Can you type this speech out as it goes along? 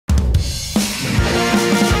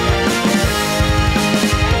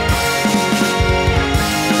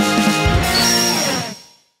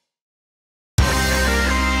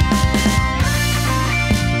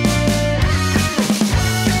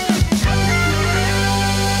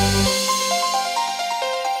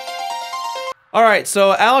All right,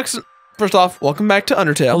 so Alex, first off, welcome back to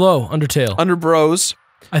Undertale. Hello, Undertale. Under Bros.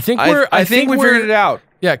 I think I we figured it out.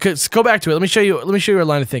 Yeah, go back to it. Let me show you a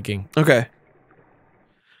line of thinking. Okay.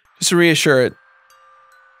 Just to reassure it.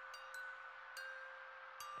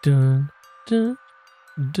 Dun dun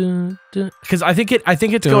dun dun. Because I think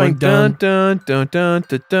it's going dun dun dun dun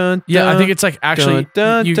dun dun. Yeah, I think it's like actually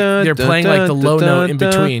they're playing like the low note in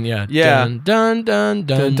between. Yeah. Yeah. Dun dun dun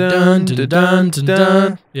dun dun dun dun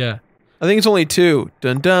dun. Yeah. I think it's only 2.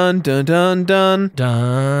 Dun dun dun dun dun.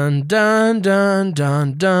 Dun dun dun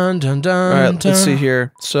dun dun dun dun. All right, let's see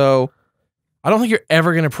here. So, I don't think you're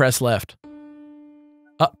ever gonna press left.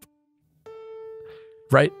 Up.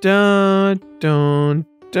 Right. Dun dun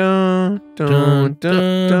dun dun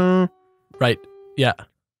dun dun. Right. Yeah.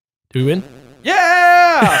 Do we win?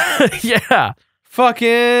 Yeah. Yeah.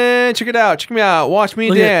 Fucking check it out. Check me out. Watch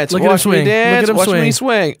me dance. Look at him Watch me swing. dance. Look at him Watch swing. me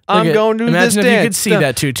swing. I'm going to do this Imagine if you could dance. see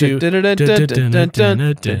that too.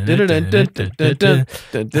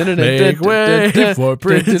 Make way for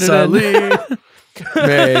Prince Ali.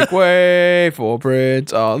 Make way for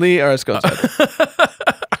Prince Ali. All right, let's go inside.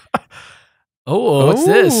 Oh, what's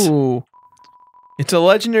this? It's a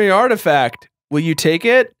legendary artifact. Will you take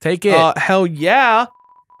it? Take it. Hell yeah.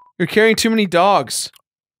 You're carrying too many dogs.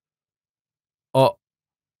 Oh.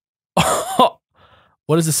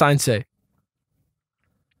 What does the sign say?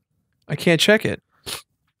 I can't check it.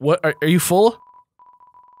 What are you full?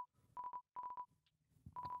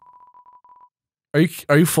 Are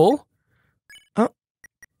you full?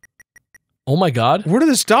 Oh my god. Where did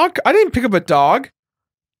this dog? I didn't pick up a dog.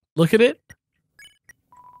 Look at it.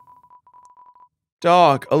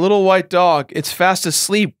 Dog, a little white dog. It's fast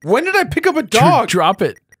asleep. When did I pick up a dog? Drop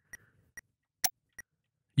it.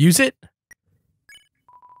 Use it.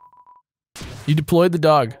 You deployed the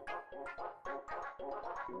dog.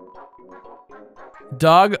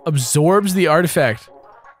 Dog absorbs the artifact.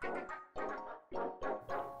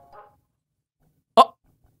 Oh.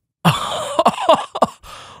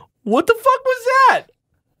 What the fuck was that?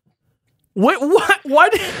 What? Why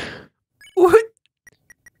did... What?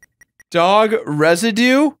 Dog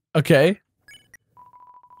residue. Okay.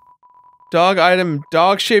 Dog item.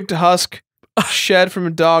 Dog-shaped husk. Shed from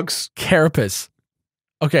a dog's... Carapace.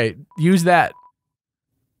 Okay, use that.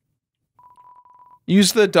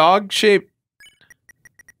 Use the dog-shaped...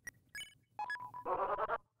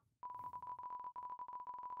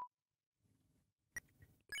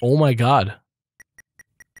 Oh my god.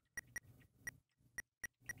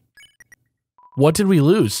 What did we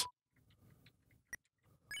lose?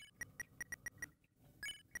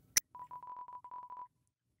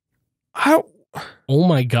 How? Oh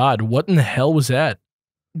my god, what in the hell was that?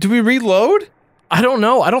 Do we reload? I don't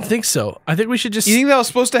know. I don't think so. I think we should just... You think that was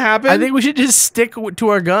supposed to happen? I think we should just stick to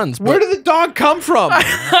our guns. Where did the dog come from?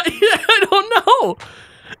 I don't know.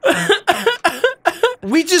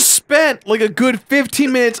 We just spent like a good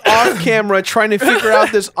 15 minutes off camera trying to figure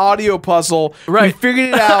out this audio puzzle. Right. We figured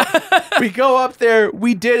it out. We go up there.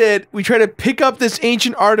 We did it. We try to pick up this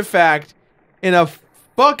ancient artifact and a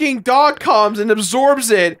fucking dog comes and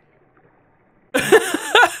absorbs it.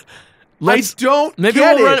 I don't maybe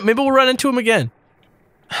get we'll it. Maybe we'll run into him again.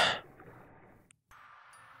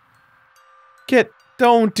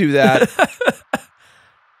 Don't do that.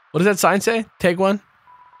 What does that sign say? Take one.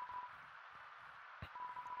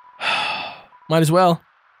 Might as well.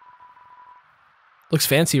 Looks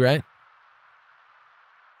fancy, right?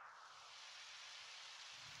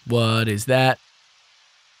 What is that?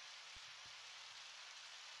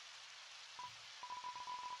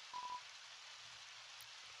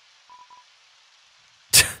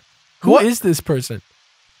 Who is this person?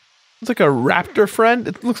 It's like a raptor friend.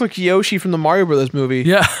 It looks like Yoshi from the Mario Brothers movie.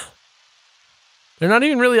 Yeah. They're not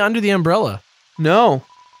even really under the umbrella. No.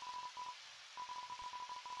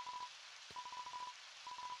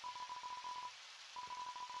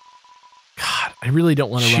 God, I really don't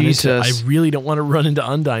want to run into... I really don't want to run into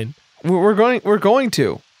Undyne. We're going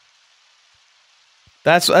to.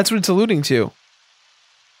 That's what it's alluding to.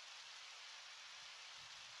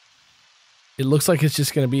 It looks like it's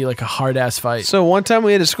just going to be like a hard-ass fight. So one time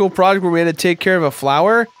we had a school project where we had to take care of a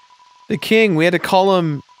flower. The king, we had to call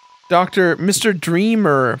him Mr.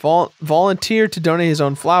 Dreamer, volunteered to donate his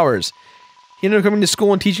own flowers. He ended up coming to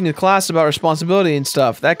school and teaching the class about responsibility and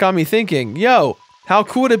stuff. That got me thinking, yo, how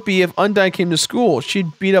cool would it be if Undyne came to school?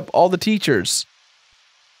 She'd beat up all the teachers.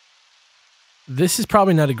 This is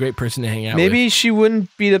probably not a great person to hang out with. Maybe she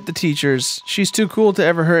wouldn't beat up the teachers. She's too cool to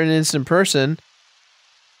ever hurt an innocent person.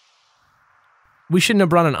 We shouldn't have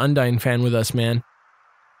brought an Undyne fan with us, man.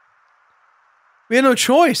 We had no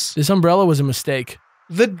choice. This umbrella was a mistake.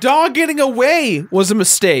 The dog getting away was a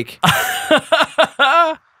mistake.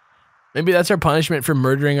 Maybe that's our punishment for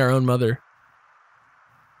murdering our own mother.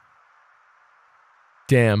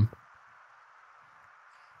 Damn.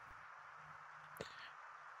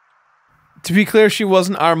 To be clear, she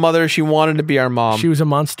wasn't our mother. She wanted to be our mom. She was a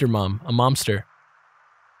monster mom. A momster.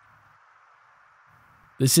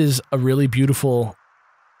 This is a really beautiful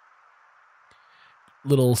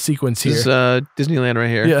little sequence here. This is Disneyland right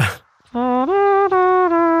here. Yeah.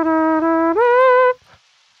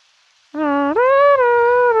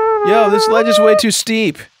 Yo, this ledge is way too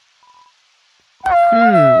steep.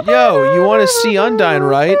 Yo, you want to see Undyne,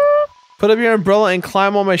 right? Put up your umbrella and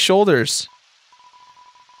climb on my shoulders.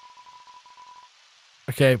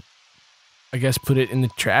 Okay. I guess put it in the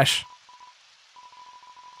trash.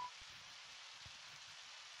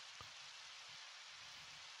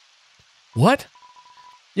 What?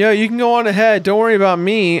 Yo, you can go on ahead. Don't worry about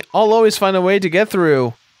me. I'll always find a way to get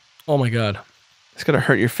through. Oh my god. It's gonna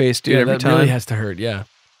hurt your face, dude, Yeah, every that time. really has to hurt, yeah.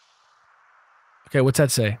 Okay, what's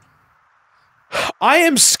that say? I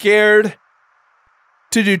am scared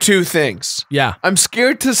to do two things. Yeah. I'm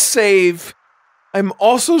scared to save. I'm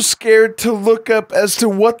also scared to look up as to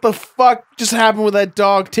what the fuck just happened with that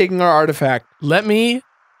dog taking our artifact. Let me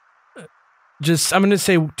just, I'm going to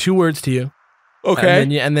say 2 words to you.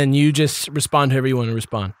 Okay. And then you just respond however you want to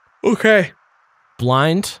respond. Okay.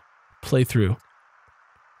 Blind playthrough.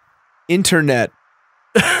 Internet.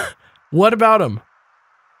 What about them?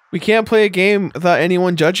 We can't play a game without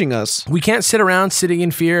anyone judging us. We can't sit around sitting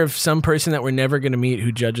in fear of some person that we're never going to meet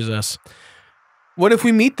who judges us. What if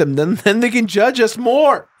we meet them? Then they can judge us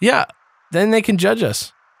more. Yeah, then they can judge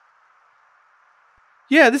us.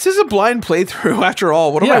 Yeah, this is a blind playthrough after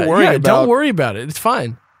all. What am I worried about? Don't worry about it. It's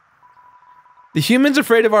fine. The humans,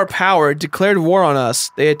 afraid of our power, declared war on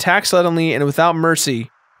us. They attacked suddenly and without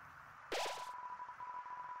mercy.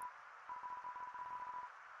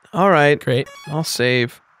 All right. Great. I'll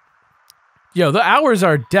save. Yo, the hours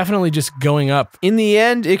are definitely just going up. In the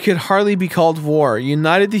end, it could hardly be called war.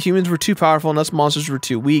 United, the humans were too powerful and us monsters were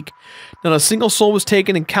too weak. Not a single soul was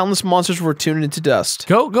taken and countless monsters were tuned into dust.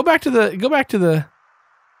 Go back to the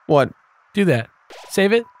What? do that.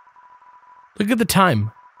 Save it. Look at the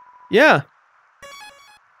time. Yeah.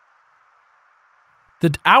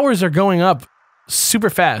 The hours are going up super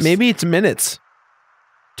fast. Maybe it's minutes.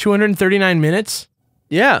 239 minutes?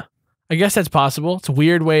 Yeah. I guess that's possible. It's a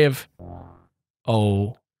weird way of...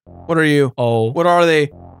 Oh. What are you? Oh. What are they?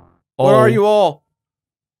 Oh. What are you all?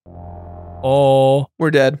 Oh.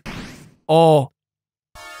 We're dead. Oh.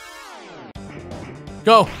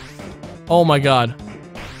 Go. Oh my god.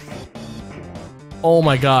 Oh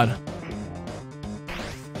my god.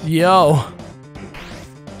 Yo.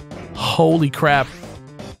 Holy crap.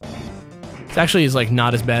 It actually is like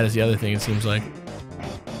not as bad as the other thing, it seems like.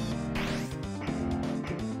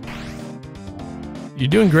 You're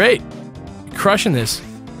doing great. You're crushing this.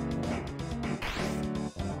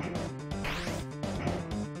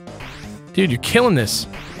 Dude, you're killing this.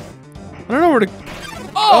 I don't know where to...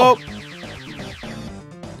 Oh!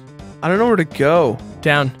 I don't know where to go.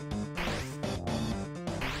 Down.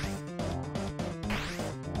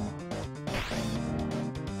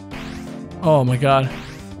 Oh my god.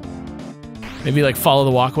 Maybe like follow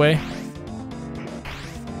the walkway.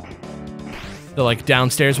 The like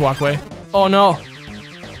downstairs walkway. Oh no.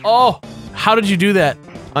 Oh, how did you do that?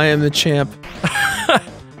 I am the champ.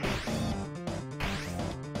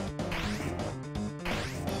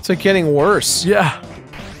 It's like getting worse. Yeah.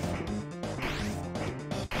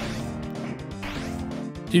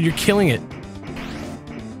 Dude, you're killing it.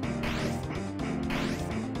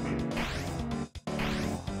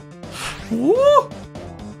 Woo!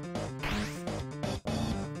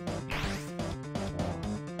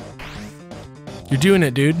 You're doing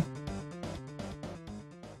it, dude.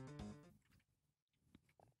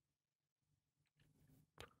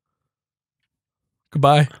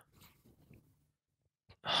 Goodbye.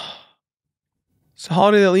 It's a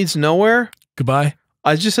holiday that leads nowhere? Goodbye.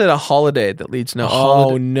 I just said a holiday that leads nowhere.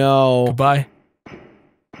 holiday- Oh no. Goodbye.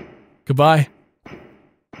 Goodbye.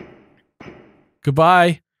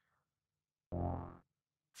 Goodbye.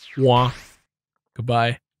 Wah.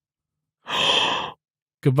 Goodbye.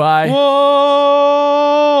 Goodbye.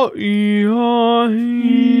 Whoa!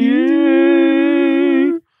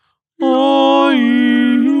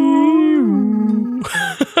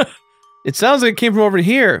 It sounds like it came from over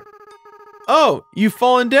here. Oh, you've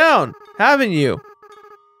fallen down, haven't you?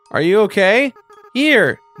 Are you okay?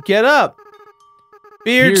 Here, get up.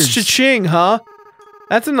 Beards Beards. Cha-ching, huh?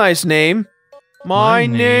 That's a nice name. My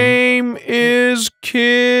name is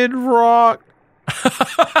Kid Rock.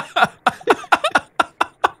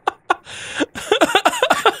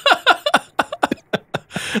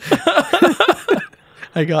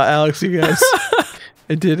 I got Alex, you guys.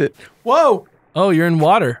 I did it. Whoa! Oh, you're in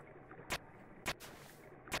water.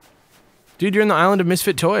 Dude, you're in the island of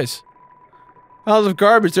misfit toys. Piles of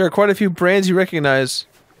garbage. There are quite a few brands you recognize.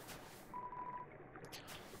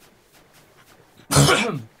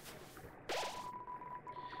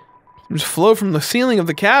 There's flow from the ceiling of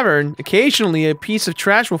the cavern. Occasionally, a piece of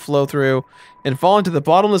trash will flow through and fall into the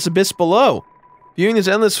bottomless abyss below. Viewing this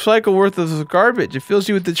endless cycle worth of garbage, it fills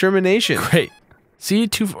you with determination. Great. See,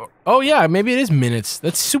 oh yeah, maybe it is minutes.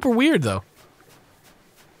 That's super weird, though.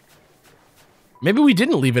 Maybe we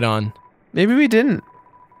didn't leave it on. Maybe we didn't.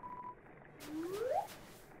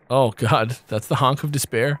 Oh god, that's the honk of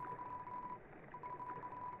despair.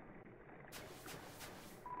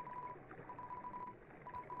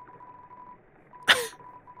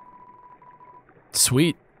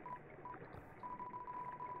 Sweet.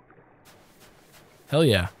 Hell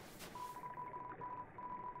yeah.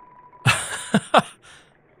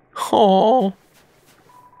 Oh.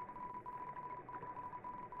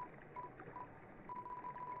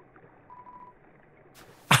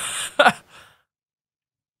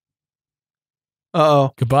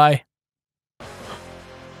 Uh-oh. Goodbye.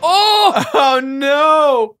 Oh! Oh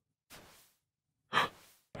no!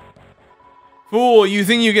 Fool, you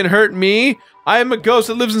think you can hurt me? I am a ghost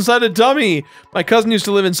that lives inside a dummy. My cousin used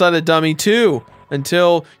to live inside a dummy too.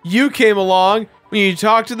 Until you came along. When you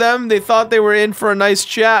talked to them, they thought they were in for a nice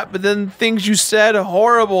chat, but then things you said,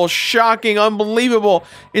 horrible, shocking, unbelievable.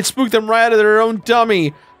 It spooked them right out of their own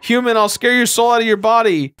dummy. Human, I'll scare your soul out of your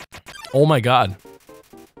body. Oh my god.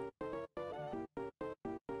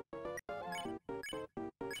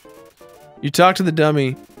 You talk to the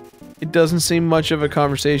dummy. It doesn't seem much of a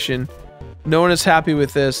conversation. No one is happy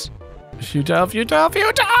with this. Futile, futile,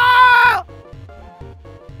 futile!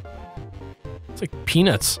 It's like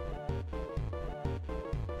peanuts.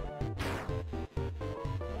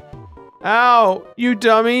 Ow, you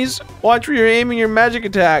dummies. Watch where you're aiming your magic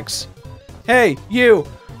attacks. Hey, you.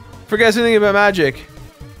 Forget anything about magic.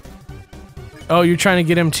 Oh, you're trying to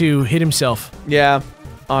get him to hit himself. Yeah,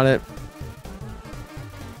 on it.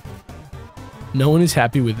 No one is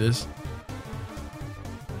happy with this.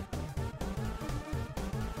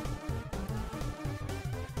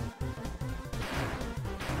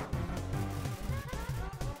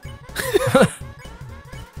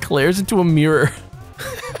 Glares into a mirror.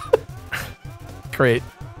 Great.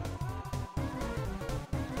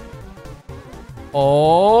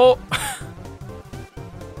 Oh.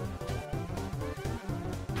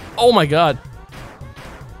 Oh my god.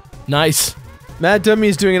 Nice. Mad Dummy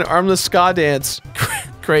is doing an armless ska dance.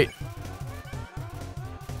 Great.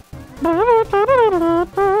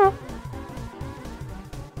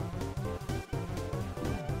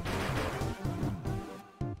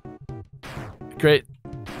 Great.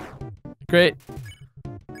 Great.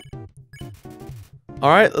 All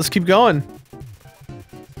right, let's keep going.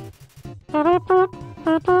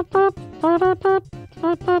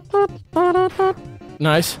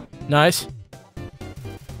 Nice. Nice.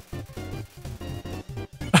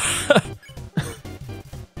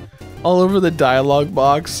 All over the dialogue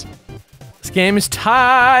box. This game is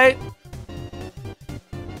tight.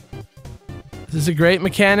 This is a great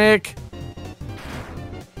mechanic.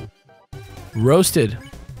 Roasted.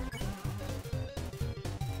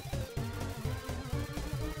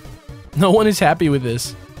 No one is happy with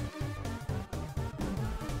this.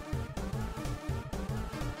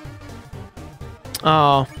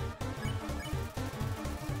 Oh.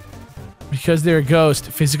 Because they're a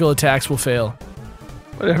ghost, physical attacks will fail.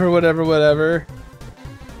 Whatever, whatever, whatever.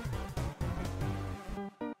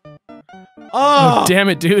 Oh, damn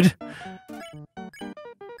it, dude.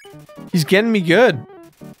 He's getting me good.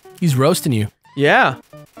 He's roasting you. Yeah.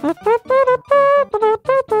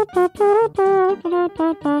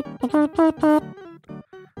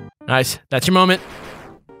 Nice. That's your moment.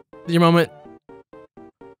 Your moment.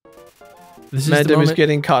 This is Mad the Dummy's moment.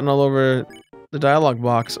 getting cotton all over the dialogue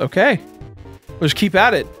box. Okay. We'll just keep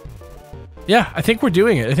at it. Yeah, I think we're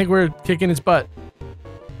doing it. I think we're kicking its butt.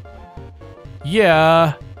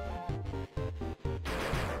 Yeah.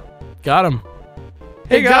 Got him.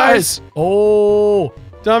 Hey, guys. Oh.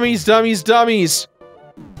 Dummies, dummies, dummies.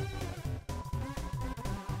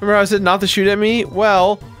 Remember how I said not to shoot at me?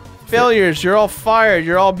 Well, failures. You're all fired.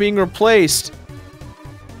 You're all being replaced.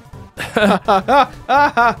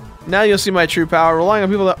 Now you'll see my true power, relying on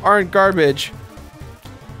people that aren't garbage.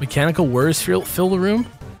 Mechanical whirs fill the room?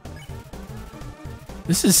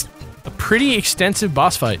 This is a pretty extensive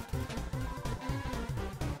boss fight.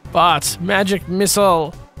 Bots, magic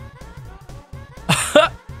missile.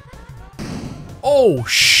 Oh,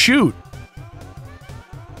 shoot.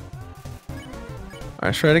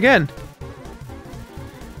 Let's try it again.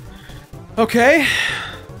 Okay.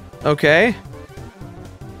 Okay.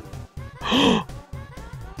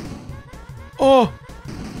 Oh.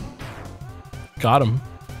 Got him.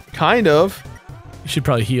 Kind of. You should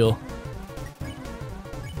probably heal.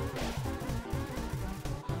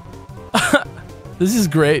 This is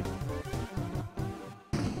great.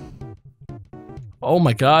 Oh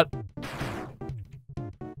my god.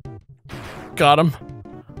 Got him.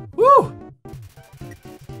 Woo!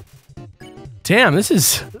 Damn, this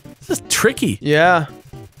is tricky. Yeah.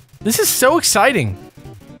 This is so exciting.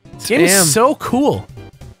 This game is so cool.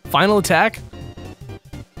 Final attack.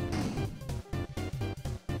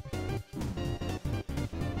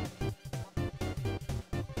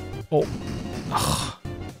 Oh. Ugh.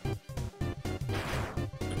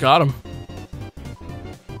 Got him.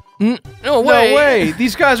 No way. No way.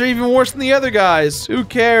 These guys are even worse than the other guys. Who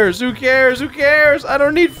cares? Who cares? Who cares? I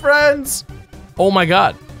don't need friends. Oh my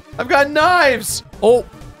god. I've got knives. Oh.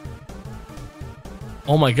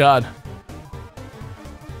 Oh my god.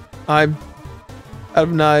 I'm out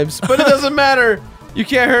of knives, but it doesn't matter. You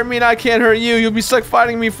can't hurt me and I can't hurt you. You'll be stuck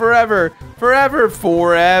fighting me forever. Forever.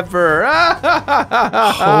 Forever.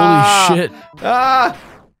 Holy shit. Ah.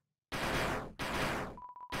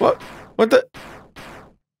 What? What the?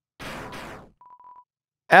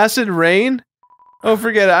 Acid rain? Oh,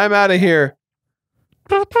 forget it. I'm out of here.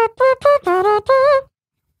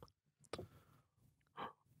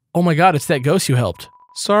 Oh my god, it's that ghost you helped.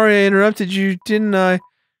 Sorry I interrupted you, didn't I? As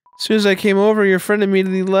soon as I came over, your friend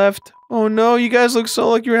immediately left. Oh no, you guys look so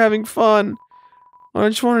like you were having fun. I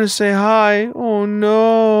just wanted to say hi. Oh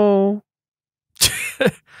no.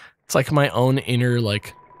 It's like my own inner,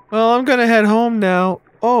 like... Well, I'm gonna head home now.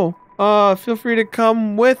 Oh, feel free to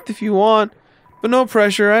come with if you want. But no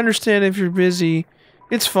pressure, I understand if you're busy.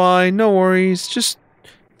 It's fine, no worries. Just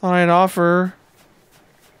thought I'd offer.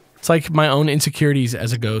 It's like my own insecurities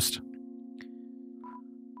as a ghost.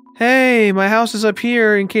 Hey, my house is up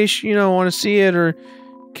here in case you want to see it, or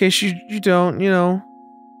in case you don't,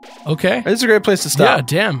 Okay. This is a great place to stop. Yeah,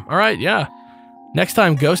 damn. All right, yeah. Next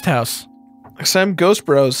time, Ghost House. Next time, Ghost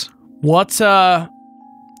Bros. What's your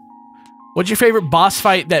favorite boss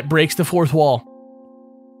fight that breaks the fourth wall?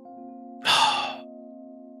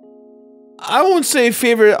 I won't say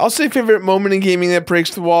favorite. I'll say favorite moment in gaming that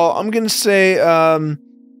breaks the wall. I'm gonna say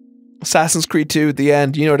Assassin's Creed 2 at the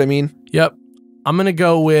end. You know what I mean? Yep. I'm gonna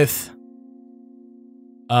go with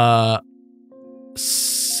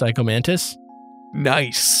Psychomantis.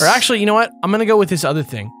 Nice. Or actually, you know what? I'm gonna go with this other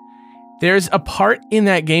thing. There's a part in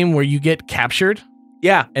that game where you get captured.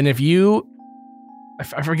 Yeah. And if you...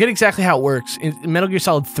 I forget exactly how it works. In Metal Gear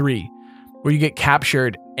Solid 3, where you get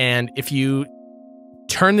captured, and if you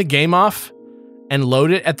turn the game off and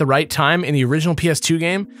load it at the right time in the original PS2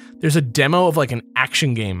 game, there's a demo of like an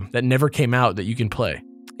action game that never came out that you can play.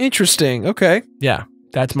 Interesting. Okay. Yeah.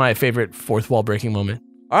 That's my favorite fourth wall breaking moment.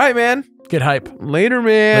 All right, man. Get hype. Later,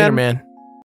 man. Later, man.